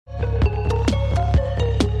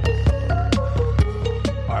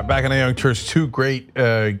Back on the Young Turks, two great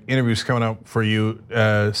interviews coming up for you.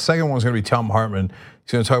 Second one's going to be Thom Hartmann.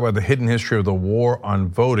 He's going to talk about the hidden history of the war on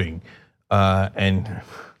voting. And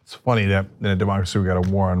it's funny that in a democracy we got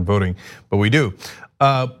a war on voting, but we do.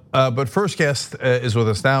 But first guest is with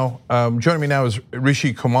us now. Joining me now is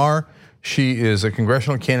Rishi Kumar. She is a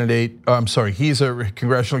congressional candidate. He's a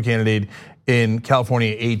congressional candidate in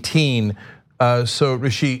California 18. So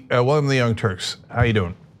Rishi, welcome to the Young Turks. How you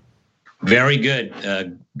doing? Very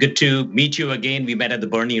good. Good to meet you again. We met at the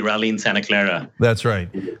Bernie rally in Santa Clara. That's right.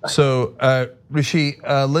 So Rishi,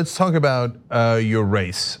 let's talk about your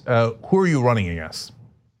race. Who are you running against?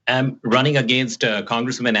 I'm running against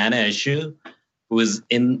Congresswoman Anna Eshoo, who is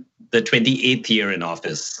in the 28th year in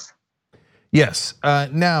office. Yes.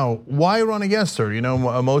 Now, why run against her? You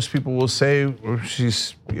know, most people will say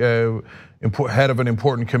she's head of an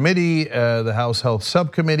important committee, the House Health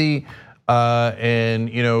Subcommittee. And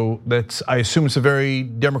you know, I assume it's a very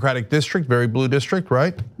Democratic district, very blue district,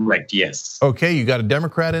 right? Right, yes. Okay, you got a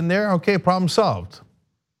Democrat in there, okay, problem solved.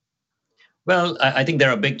 Well, I think there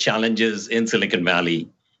are big challenges in Silicon Valley,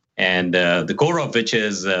 and the core of which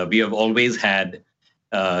is we have always had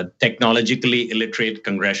technologically illiterate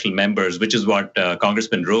congressional members, which is what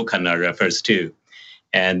Congressman Ro Khanna refers to.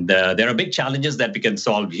 And there are big challenges that we can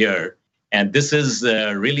solve here. And this is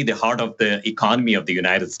really the heart of the economy of the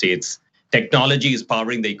United States. Technology is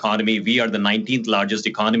powering the economy. We are the 19th largest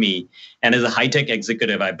economy. And as a high-tech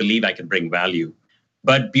executive, I believe I can bring value.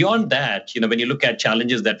 But beyond that, you know, when you look at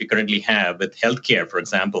challenges that we currently have with healthcare, for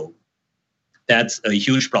example, that's a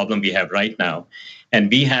huge problem we have right now. And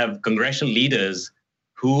we have congressional leaders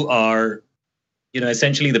who are, you know,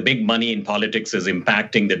 essentially the big money in politics is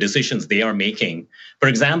impacting the decisions they are making. For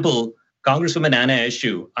example, Congresswoman Anna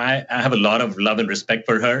Eshoo, I have a lot of love and respect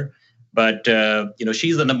for her. But you know,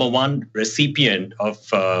 she's the number one recipient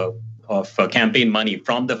of campaign money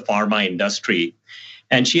from the pharma industry,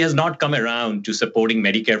 and she has not come around to supporting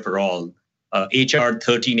Medicare for all, HR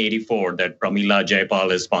 1384 that Pramila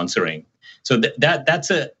Jayapal is sponsoring. So that's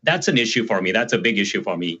an issue for me. That's a big issue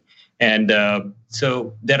for me. And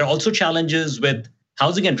so there are also challenges with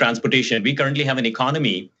housing and transportation. We currently have an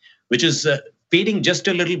economy which is fading just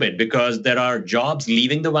a little bit because there are jobs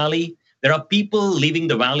leaving the valley. There are people leaving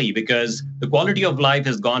the valley because the quality of life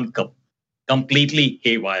has gone completely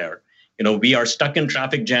haywire. You know, we are stuck in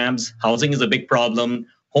traffic jams. Housing is a big problem.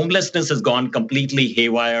 Homelessness has gone completely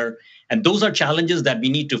haywire. And those are challenges that we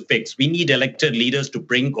need to fix. We need elected leaders to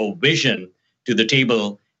bring a vision to the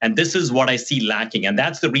table. And this is what I see lacking. And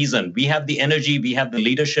that's the reason we have the energy, we have the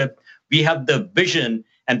leadership, we have the vision,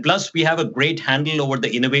 and plus we have a great handle over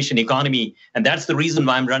the innovation economy. And that's the reason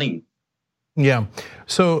why I'm running. Yeah,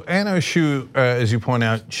 so Anna Eshoo, as you point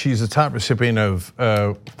out, she's the top recipient of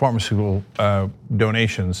pharmaceutical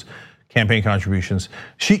donations, campaign contributions.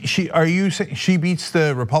 Are you saying she beats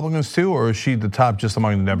the Republicans too, or is she the top just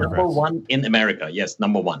among the Democrats? Number one in America, yes,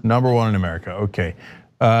 number one. Number one in America, okay.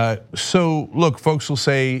 So look, folks will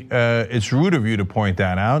say it's rude of you to point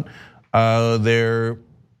that out.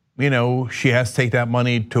 You know, she has to take that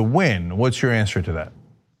money to win. What's your answer to that?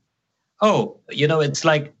 Oh, you know, it's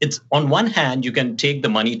on one hand, you can take the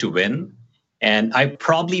money to win. And I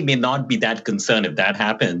probably may not be that concerned if that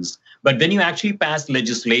happens. But when you actually pass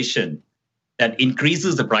legislation that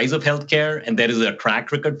increases the price of healthcare, and there is a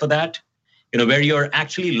track record for that, you know, where you're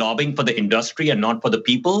actually lobbying for the industry and not for the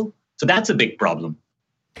people. So that's a big problem.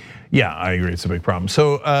 Yeah, I agree. It's a big problem.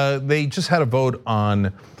 So they just had a vote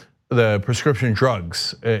on the prescription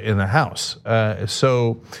drugs in the House.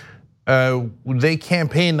 They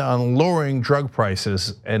campaigned on lowering drug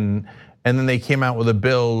prices, and then they came out with a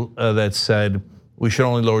bill that said we should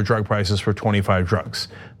only lower drug prices for 25 drugs.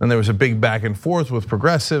 Then there was a big back and forth with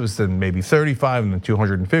progressives, then maybe 35 and then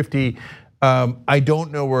 250. I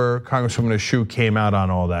don't know where Congresswoman Eshoo came out on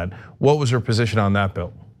all that. What was her position on that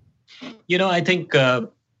bill? You know, I think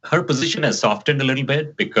her position has softened a little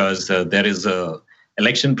bit because there is a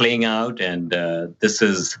election playing out, and this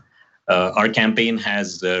is. Our campaign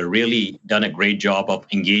has really done a great job of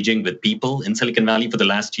engaging with people in Silicon Valley for the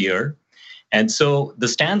last year. And so the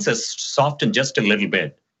stance has softened just a little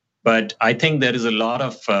bit. But I think there is a lot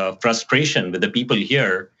of frustration with the people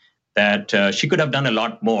here that she could have done a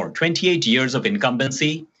lot more. 28 years of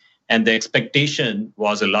incumbency, and the expectation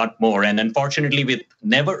was a lot more. And unfortunately, with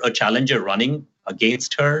never a challenger running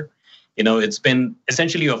against her, you know, it's been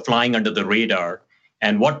essentially a flying under the radar.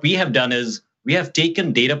 And what we have done is we have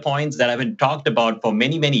taken data points that have been talked about for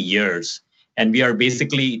many, many years, and we are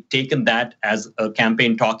basically taken that as a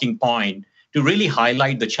campaign talking point to really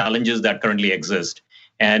highlight the challenges that currently exist.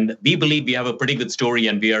 And we believe we have a pretty good story,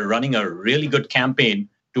 and we are running a really good campaign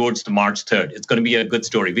towards the March 3rd. It's going to be a good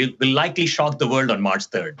story. We'll likely shock the world on March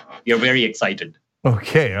 3rd. We are very excited.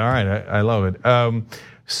 Okay, all right, I love it.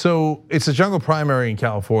 So it's a jungle primary in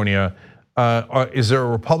California. Is there a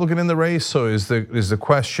Republican in the race? So is the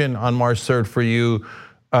question on March 3rd for you,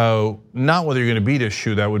 not whether you're going to beat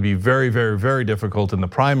issue, that would be very, very, very difficult in the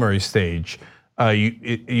primary stage.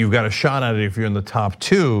 You've got a shot at it if you're in the top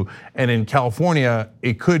two. And in California,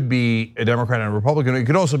 it could be a Democrat and a Republican. It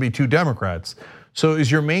could also be two Democrats. So is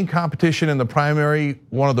your main competition in the primary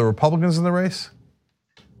one of the Republicans in the race?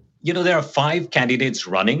 There are 5 candidates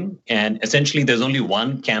running, and essentially there's only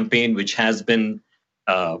one campaign which has been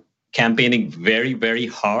campaigning very, very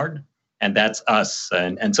hard, and that's us.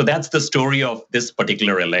 And so that's the story of this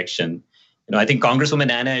particular election. I think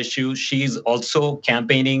Congresswoman Anna Eshoo, she's also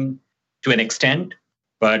campaigning to an extent,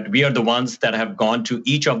 but we are the ones that have gone to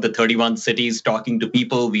each of the 31 cities talking to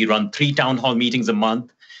people. We run 3 town hall meetings a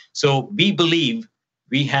month. So we believe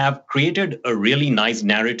we have created a really nice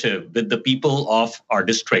narrative with the people of our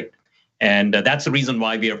district. And that's the reason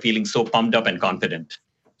why we are feeling so pumped up and confident.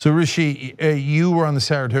 So Rishi, you were on the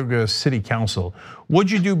Saratoga City Council.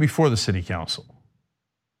 What'd you do before the City Council?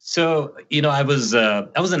 So, I was an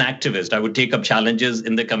activist. I would take up challenges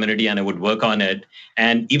in the community and I would work on it.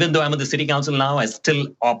 And even though I'm on the City Council now, I still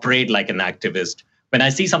operate like an activist. When I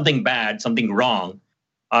see something bad, something wrong,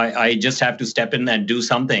 I just have to step in and do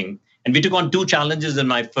something. And we took on 2 challenges in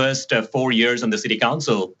my first 4 years on the City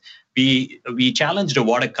Council. We challenged a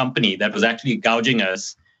water company that was actually gouging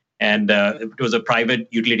us, and it was a private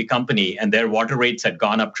utility company, and their water rates had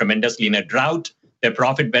gone up tremendously. In a drought, their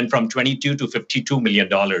profit went from $22 to $52 million.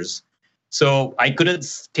 So I couldn't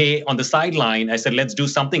stay on the sideline. I said, let's do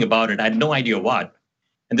something about it. I had no idea what.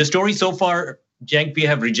 And the story so far, Cenk, we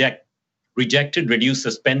have rejected, reduced,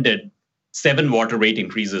 suspended 7 water rate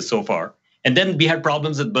increases so far. And then we had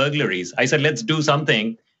problems with burglaries. I said, let's do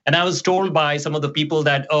something. And I was told by some of the people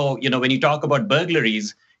that, when you talk about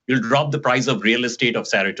burglaries, you'll drop the price of real estate of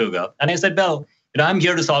Saratoga. And I said, well, I'm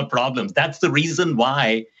here to solve problems. That's the reason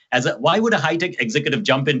why. Why would a high-tech executive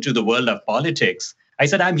jump into the world of politics? I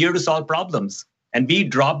said, I'm here to solve problems. And we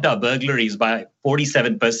dropped our burglaries by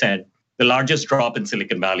 47%, the largest drop in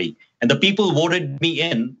Silicon Valley. And the people voted me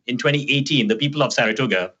in 2018, the people of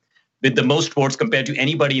Saratoga, with the most votes compared to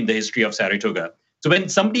anybody in the history of Saratoga. So when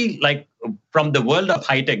somebody like from the world of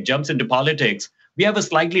high tech jumps into politics, we have a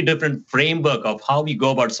slightly different framework of how we go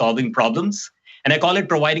about solving problems. And I call it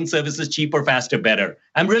providing services cheaper, faster, better.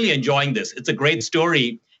 I'm really enjoying this. It's a great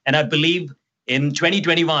story. And I believe in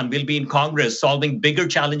 2021, we'll be in Congress solving bigger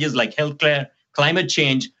challenges like healthcare, climate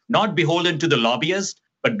change, not beholden to the lobbyist,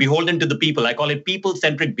 but beholden to the people. I call it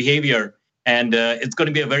people-centric behavior. And it's going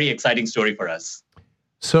to be a very exciting story for us.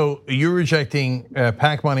 So you're rejecting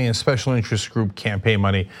PAC money and special interest group campaign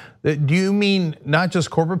money. Do you mean not just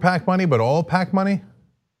corporate PAC money, but all PAC money?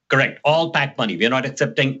 Correct, all PAC money. We are not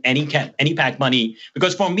accepting any PAC money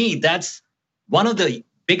because for me, that's one of the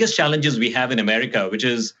biggest challenges we have in America, which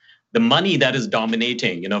is the money that is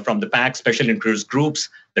dominating, from the PAC special interest groups,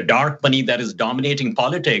 the dark money that is dominating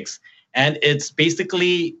politics. And it's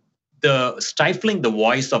basically stifling the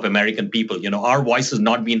voice of American people. Our voice has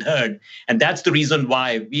not been heard. And that's the reason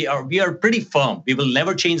why we are pretty firm. We will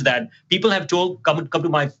never change that. People have told, come to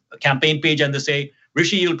my campaign page and they say,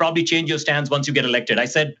 Rishi, you'll probably change your stance once you get elected. I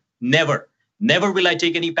said, never. Never will I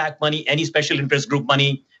take any PAC money, any special interest group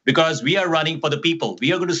money, because we are running for the people.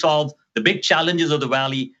 We are going to solve the big challenges of the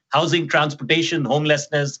Valley, housing, transportation,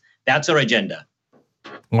 homelessness. That's our agenda.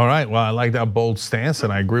 All right, well, I like that bold stance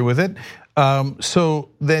and I agree with it. So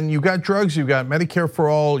then you've got drugs, you've got Medicare for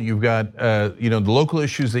all, you've got the local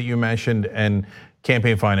issues that you mentioned and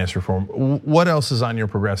campaign finance reform. What else is on your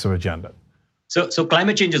progressive agenda? So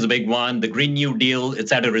climate change is a big one. The Green New Deal,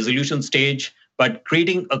 it's at a resolution stage, but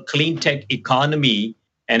creating a clean tech economy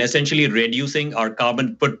and essentially reducing our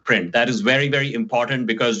carbon footprint, that is very, very important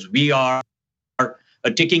because we are a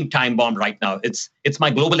ticking time bomb right now. It's my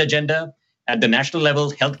global agenda. At the national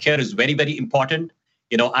level, healthcare is very, very important.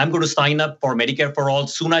 I'm going to sign up for Medicare for all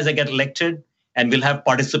soon as I get elected, and we'll have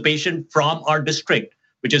participation from our district,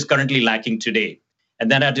 which is currently lacking today. And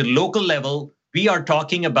then at the local level, we are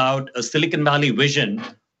talking about a Silicon Valley vision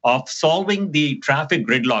of solving the traffic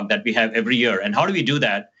gridlock that we have every year. And how do we do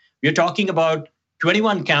that? We're talking about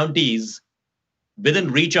 21 counties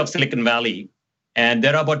within reach of Silicon Valley, and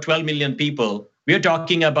there are about 12 million people. We're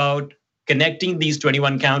talking about connecting these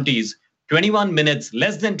 21 counties 21 minutes,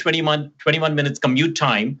 less than 21 minutes commute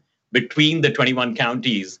time between the 21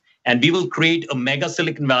 counties. And we will create a mega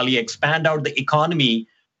Silicon Valley, expand out the economy,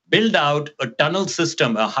 build out a tunnel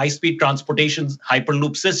system, a high-speed transportation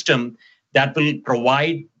hyperloop system that will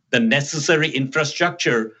provide the necessary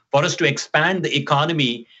infrastructure for us to expand the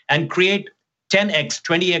economy and create 10x,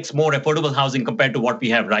 20x more affordable housing compared to what we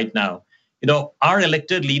have right now. Our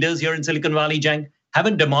elected leaders here in Silicon Valley, Jang,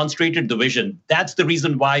 haven't demonstrated the vision. That's the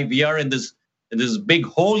reason why we are in this big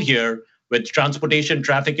hole here with transportation,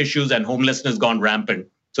 traffic issues, and homelessness gone rampant.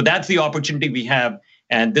 So that's the opportunity we have.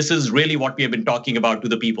 And this is really what we have been talking about to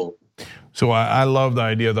the people. So I love the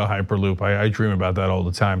idea of the Hyperloop. I dream about that all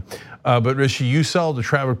the time. But Rishi, you solve the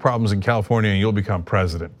traffic problems in California and you'll become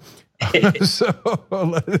president.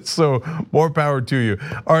 So more power to you.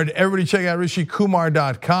 All right, everybody check out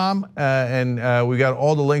rishikumar.com. And we got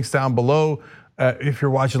all the links down below. If you're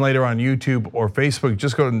watching later on YouTube or Facebook,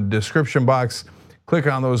 just go to the description box, click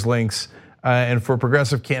on those links. And for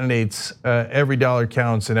progressive candidates, every dollar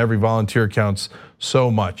counts and every volunteer counts so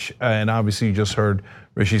much. And obviously you just heard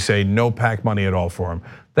Rishi say no PAC money at all for him.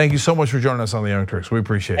 Thank you so much for joining us on the Young Turks. We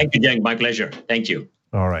appreciate it. Thank you, Jang. My pleasure. Thank you.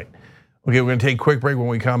 All right. Okay, we're gonna take a quick break. When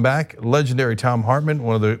we come back, legendary Thom Hartmann,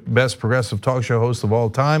 one of the best progressive talk show hosts of all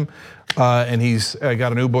time. And he's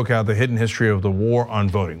got a new book out, The Hidden History of the War on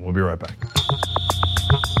Voting. We'll be right back.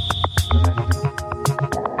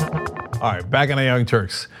 All right, back on the Young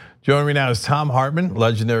Turks. Joining me now is Thom Hartmann,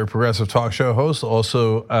 legendary progressive talk show host,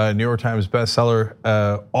 also a New York Times bestseller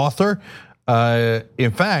author.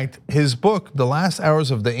 In fact, his book, The Last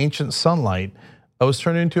Hours of the Ancient Sunlight, was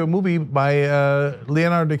turned into a movie by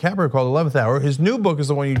Leonardo DiCaprio called 11th Hour. His new book is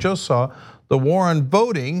the one you just saw, The War on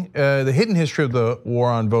Voting, The Hidden History of the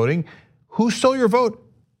War on Voting. Who stole your vote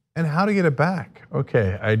and how to get it back?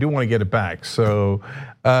 Okay, I do want to get it back. So,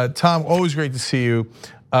 Thom, always great to see you.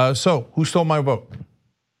 So, who stole my vote?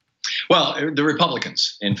 Well, the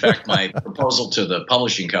Republicans. In fact, my proposal to the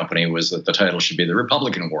publishing company was that the title should be The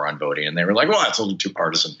Republican War on Voting. And they were like, well, that's a little too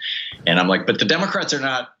partisan. And I'm like, but the Democrats are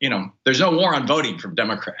not, there's no war on voting from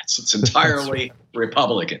Democrats. It's entirely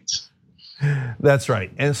Republicans. That's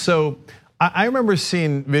right. And so I remember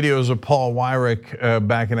seeing videos of Paul Weyrich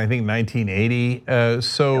back in, I think, 1980.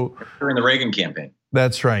 During the Reagan campaign.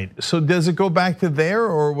 That's right. So does it go back to there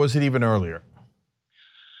or was it even earlier?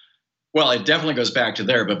 Well, it definitely goes back to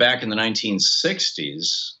there, but back in the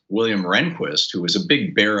 1960s, William Rehnquist, who was a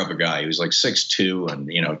big bear of a guy, he was like 6'2" and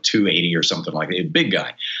 280 or something like that, a big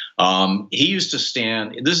guy. He used to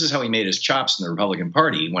stand, this is how he made his chops in the Republican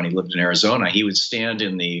Party when he lived in Arizona. He would stand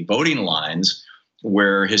in the voting lines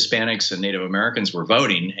where Hispanics and Native Americans were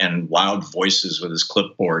voting and loud voices with his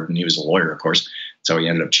clipboard, and he was a lawyer, of course, so he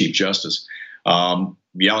ended up Chief Justice,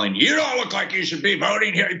 yelling, "You don't look like you should be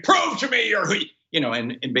voting here. Prove to me you're who,"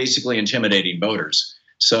 and basically intimidating voters.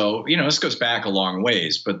 So, this goes back a long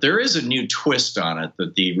ways, but there is a new twist on it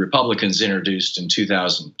that the Republicans introduced in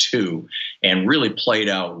 2002 and really played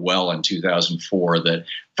out well in 2004 that,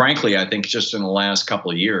 frankly, I think just in the last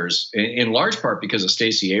couple of years, in large part because of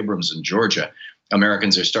Stacey Abrams in Georgia,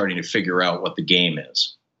 Americans are starting to figure out what the game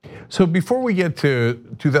is. So before we get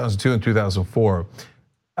to 2002 and 2004,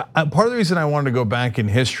 part of the reason I wanted to go back in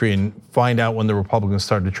history and find out when the Republicans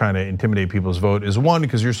started to try to intimidate people's vote is one,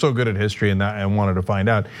 because you're so good at history and that I wanted to find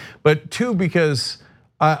out. But two, because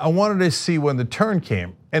I wanted to see when the turn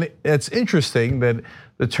came. And it's interesting that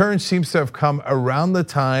the turn seems to have come around the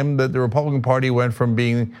time that the Republican Party went from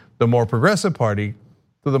being the more progressive party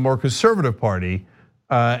to the more conservative party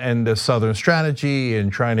and the Southern strategy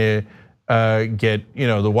and trying to get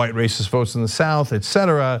the white racist votes in the South, et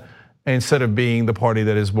cetera, instead of being the party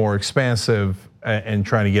that is more expansive and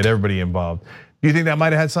trying to get everybody involved. Do you think that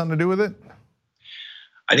might have had something to do with it?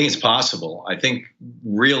 I think it's possible. I think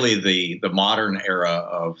really the modern era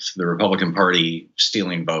of the Republican Party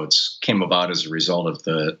stealing votes came about as a result of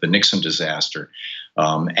the Nixon disaster.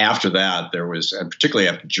 After that, there was, and particularly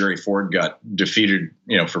after Jerry Ford got defeated,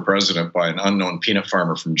 for president by an unknown peanut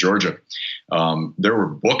farmer from Georgia, there were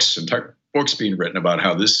books being written about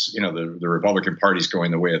how this, the Republican Party is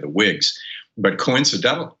going the way of the Whigs. But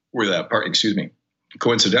coincidental with that,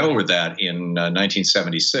 in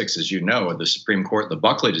 1976, as you know, the Supreme Court, the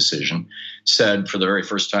Buckley decision, said for the very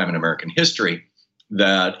first time in American history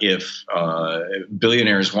that if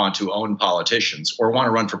billionaires want to own politicians or want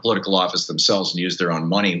to run for political office themselves and use their own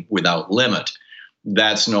money without limit,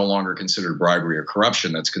 that's no longer considered bribery or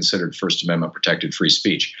corruption. That's considered First Amendment protected free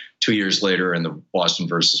speech. 2 years later, in the Boston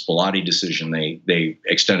versus Bellotti decision, they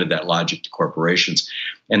extended that logic to corporations.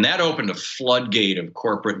 And that opened a floodgate of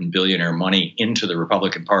corporate and billionaire money into the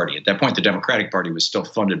Republican Party. At that point, the Democratic Party was still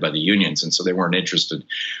funded by the unions, and so they weren't interested.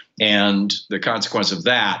 And the consequence of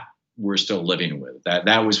that, we're still living with.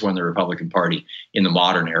 That was when the Republican Party in the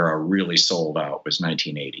modern era really sold out, was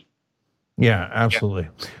 1980. Yeah, absolutely.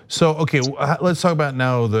 So, okay, let's talk about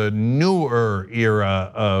now the newer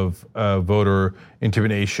era of voter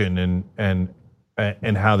intimidation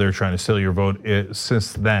and how they're trying to steal your vote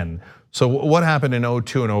since then. So, what happened in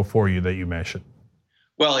 02 and 04 that you mentioned?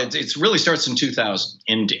 Well, it really starts in 2000.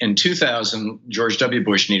 In 2000, George W.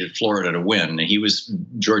 Bush needed Florida to win.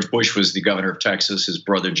 George Bush was the governor of Texas. His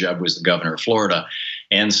brother Jeb was the governor of Florida,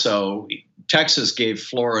 and so Texas gave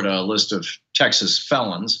Florida a list of Texas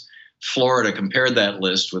felons. Florida compared that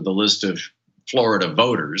list with the list of Florida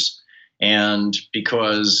voters. And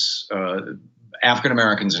because African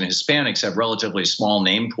Americans and Hispanics have relatively small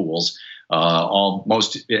name pools,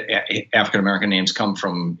 most African American names come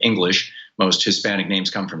from English, most Hispanic names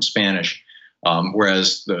come from Spanish,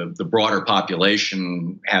 whereas the broader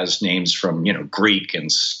population has names from Greek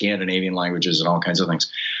and Scandinavian languages and all kinds of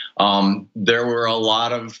things. There were a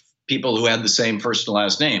lot of people who had the same first and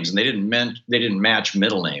last names, and they didn't match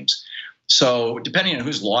middle names. So depending on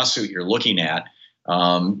whose lawsuit you're looking at,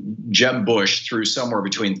 Jeb Bush threw somewhere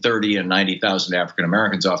between 30 and 90,000 African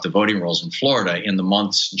Americans off the voting rolls in Florida in the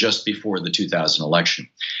months just before the 2000 election.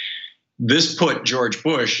 This put George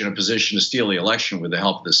Bush in a position to steal the election with the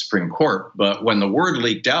help of the Supreme Court. But when the word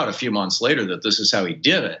leaked out a few months later that this is how he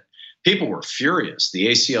did it, people were furious. The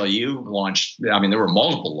ACLU launched, there were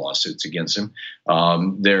multiple lawsuits against him.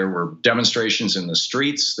 There were demonstrations in the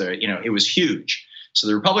streets. It was huge. So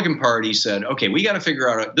the Republican Party said, okay, we got to figure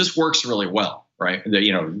out, this works really well, right?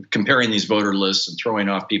 Comparing these voter lists and throwing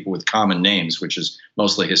off people with common names, which is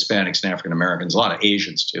mostly Hispanics and African Americans, a lot of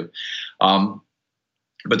Asians too.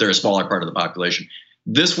 But they're a smaller part of the population.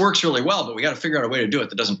 This works really well, but we got to figure out a way to do it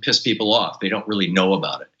that doesn't piss people off. They don't really know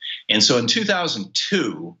about it. And so in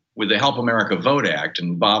 2002, with the Help America Vote Act,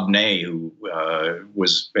 and Bob Ney, who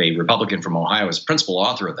was a Republican from Ohio, was the principal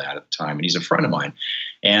author of that at the time, and he's a friend of mine.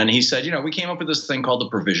 And he said, we came up with this thing called the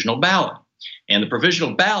provisional ballot. And the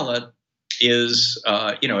provisional ballot is,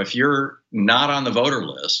 if you're not on the voter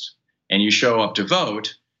list and you show up to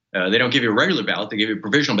vote, they don't give you a regular ballot, they give you a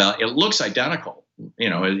provisional ballot. It looks identical.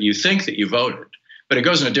 You think that you voted, but it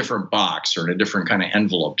goes in a different box or in a different kind of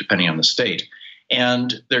envelope, depending on the state.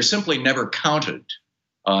 And they're simply never counted,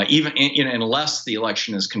 even unless the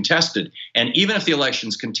election is contested. And even if the election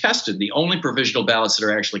is contested, the only provisional ballots that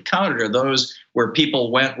are actually counted are those where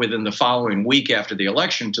people went within the following week after the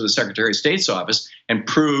election to the Secretary of State's office and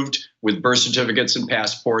proved with birth certificates and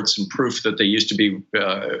passports and proof that they used to be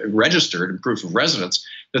registered and proof of residence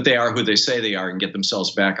that they are who they say they are and get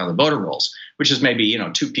themselves back on the voter rolls, which is maybe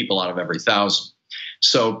 2 people out of every 1,000.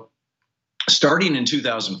 So starting in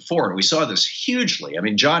 2004, and we saw this hugely.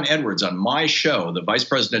 John Edwards on my show, the vice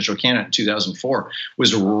presidential candidate in 2004,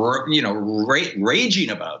 was raging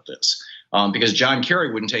about this because John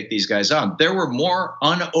Kerry wouldn't take these guys on. There were more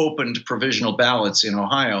unopened provisional ballots in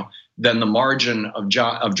Ohio than the margin of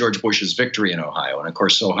George Bush's victory in Ohio, and of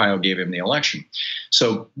course, Ohio gave him the election.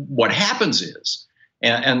 So what happens is,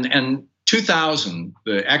 and 2000,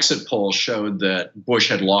 the exit polls showed that Bush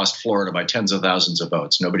had lost Florida by tens of thousands of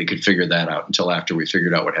votes. Nobody could figure that out until after we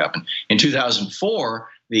figured out what happened. In 2004,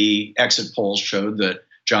 the exit polls showed that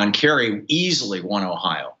John Kerry easily won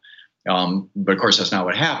Ohio. But of course, that's not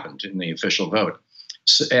what happened in the official vote.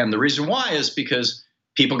 And the reason why is because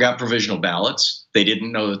people got provisional ballots. They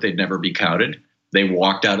didn't know that they'd never be counted. They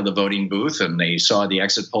walked out of the voting booth and they saw the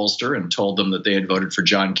exit pollster and told them that they had voted for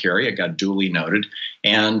John Kerry. It got duly noted.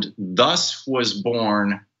 And thus was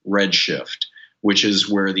born Redshift, which is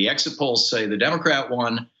where the exit polls say the Democrat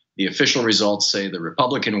won, the official results say the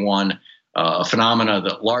Republican won, a phenomena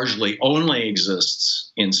that largely only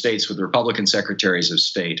exists in states with Republican secretaries of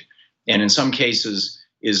state. And in some cases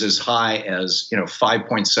is as high as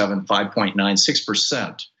 5.7, 5.9,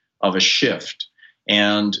 6% of a shift.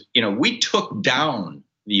 And, we took down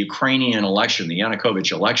the Ukrainian election, the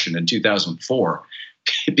Yanukovych election in 2004,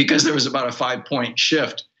 because there was about a 5-point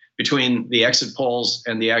shift between the exit polls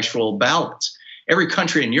and the actual ballots. Every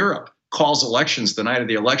country in Europe calls elections the night of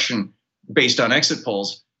the election based on exit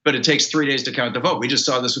polls, but it takes 3 days to count the vote. We just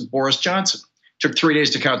saw this with Boris Johnson. It took 3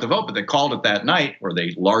 days to count the vote, but they called it that night, or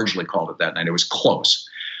they largely called it that night. It was close.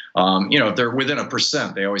 If they're within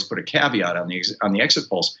 1%, they always put a caveat on the exit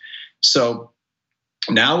polls. So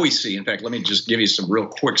now we see, in fact, let me just give you some real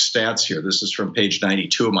quick stats here. This is from page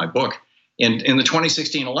 92 of my book. In the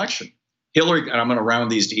 2016 election, Hillary, and I'm going to round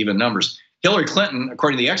these to even numbers, Hillary Clinton,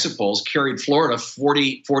 according to the exit polls, carried Florida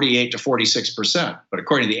 48 to 46%. But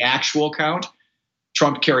according to the actual count,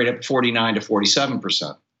 Trump carried it 49 to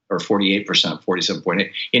 47%, or 48%, 47.8.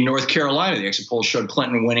 In North Carolina, the exit polls showed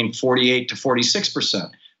Clinton winning 48 to 46%.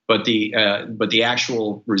 But the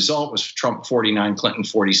actual result was Trump 49, Clinton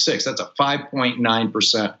 46. That's a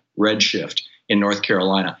 5.9% redshift in North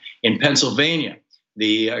Carolina. In Pennsylvania,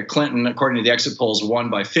 the Clinton, according to the exit polls, won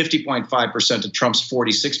by 50.5% to Trump's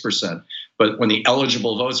 46%. But when the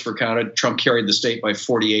eligible votes were counted, Trump carried the state by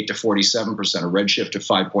 48 to 47%, a redshift of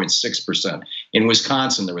 5.6%. In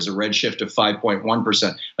Wisconsin, there was a redshift of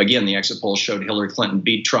 5.1%. Again, the exit polls showed Hillary Clinton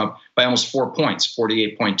beat Trump by almost 4 points,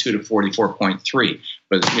 48.2 to 44.3.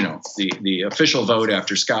 But the official vote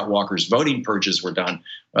after Scott Walker's voting purges were done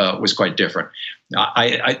was quite different.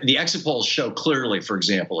 The exit polls show clearly, for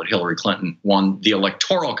example, that Hillary Clinton won the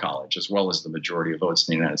Electoral College as well as the majority of votes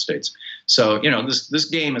in the United States. So this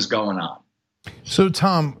game is going on. So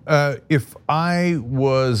Thom, if I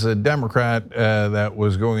was a Democrat that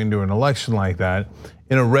was going into an election like that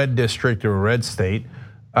in a red district or a red state,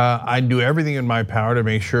 I'd do everything in my power to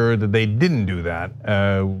make sure that they didn't do that.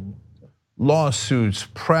 Lawsuits,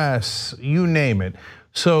 press, you name it.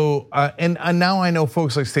 So, and now I know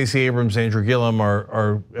folks like Stacey Abrams, Andrew Gillum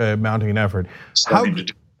are mounting an effort. How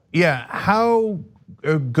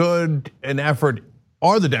good an effort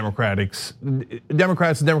are the Democrats, the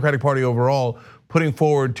Democratic Party overall, putting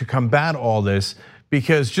forward to combat all this?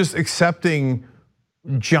 Because just accepting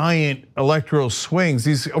giant electoral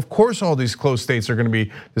swings, of course all these close states are gonna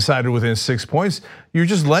be decided within 6 points. You're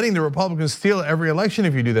just letting the Republicans steal every election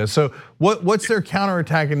if you do that. So what's their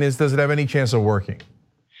counterattack in this? Does it have any chance of working?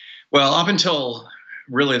 Well, up until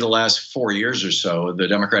really the last 4 years or so, the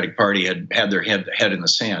Democratic Party had their head in the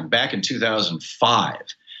sand. Back in 2005,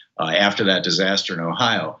 after that disaster in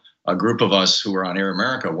Ohio, a group of us who were on Air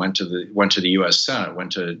America went to the U.S. Senate,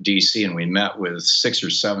 went to D.C., and we met with 6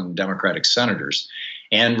 or 7 Democratic senators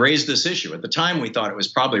and raised this issue. At the time, we thought it was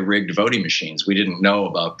probably rigged voting machines. We didn't know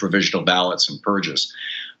about provisional ballots and purges.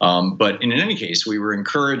 But in any case, we were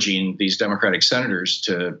encouraging these Democratic senators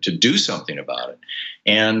to do something about it.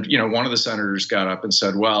 And one of the senators got up and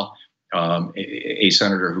said, well, a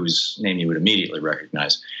senator whose name you would immediately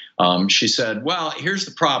recognize, she said, well, here's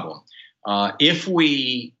the problem. If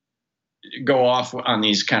we go off on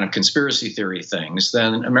these kind of conspiracy theory things,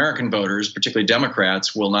 then American voters, particularly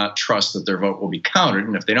Democrats, will not trust that their vote will be counted.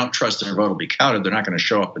 And if they don't trust that their vote will be counted, they're not going to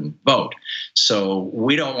show up and vote. So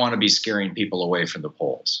we don't want to be scaring people away from the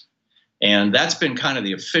polls. And that's been kind of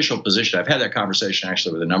the official position. I've had that conversation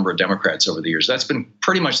actually with a number of Democrats over the years. That's been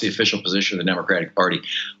pretty much the official position of the Democratic Party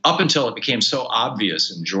up until it became so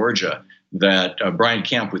obvious in Georgia that Brian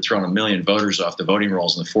Kemp would throw 1 million voters off the voting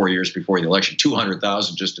rolls in the 4 years before the election,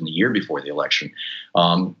 200,000 just in the year before the election.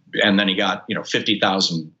 And then he got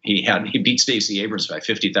 50,000. He beat Stacey Abrams by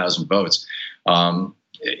 50,000 votes.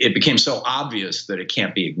 It became so obvious that it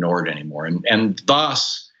can't be ignored anymore. And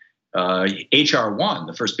thus, H.R. 1,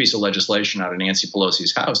 the first piece of legislation out of Nancy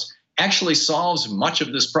Pelosi's House, actually solves much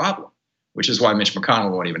of this problem, which is why Mitch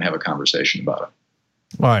McConnell won't even have a conversation about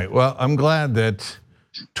it. All right, well, I'm glad that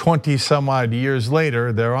 20 some odd years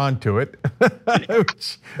later, they're onto it.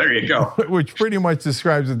 There you go. Which pretty much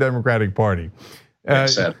describes the Democratic Party.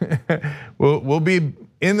 We'll be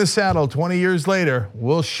in the saddle 20 years later.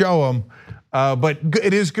 We'll show them. But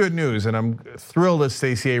it is good news, and I'm thrilled that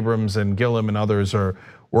Stacey Abrams and Gillum and others are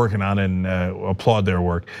working on it and applaud their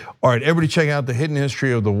work. All right, everybody check out The Hidden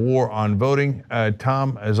History of the War on Voting.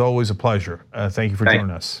 Thom, as always, a pleasure. Thank you for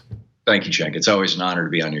joining us. Thank you, Cenk. It's always an honor to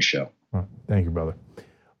be on your show. Thank you, brother.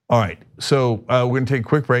 All right, so we're gonna take a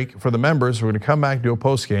quick break. For the members, we're gonna come back, do a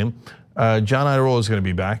post game. John Iadarola is gonna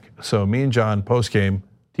be back. So me and John, post game,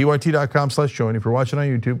 tyt.com/join. If you're watching on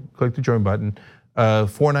YouTube, click the join button.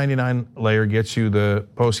 $4.99 layer gets you the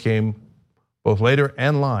post game, both later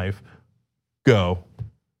and live. Go.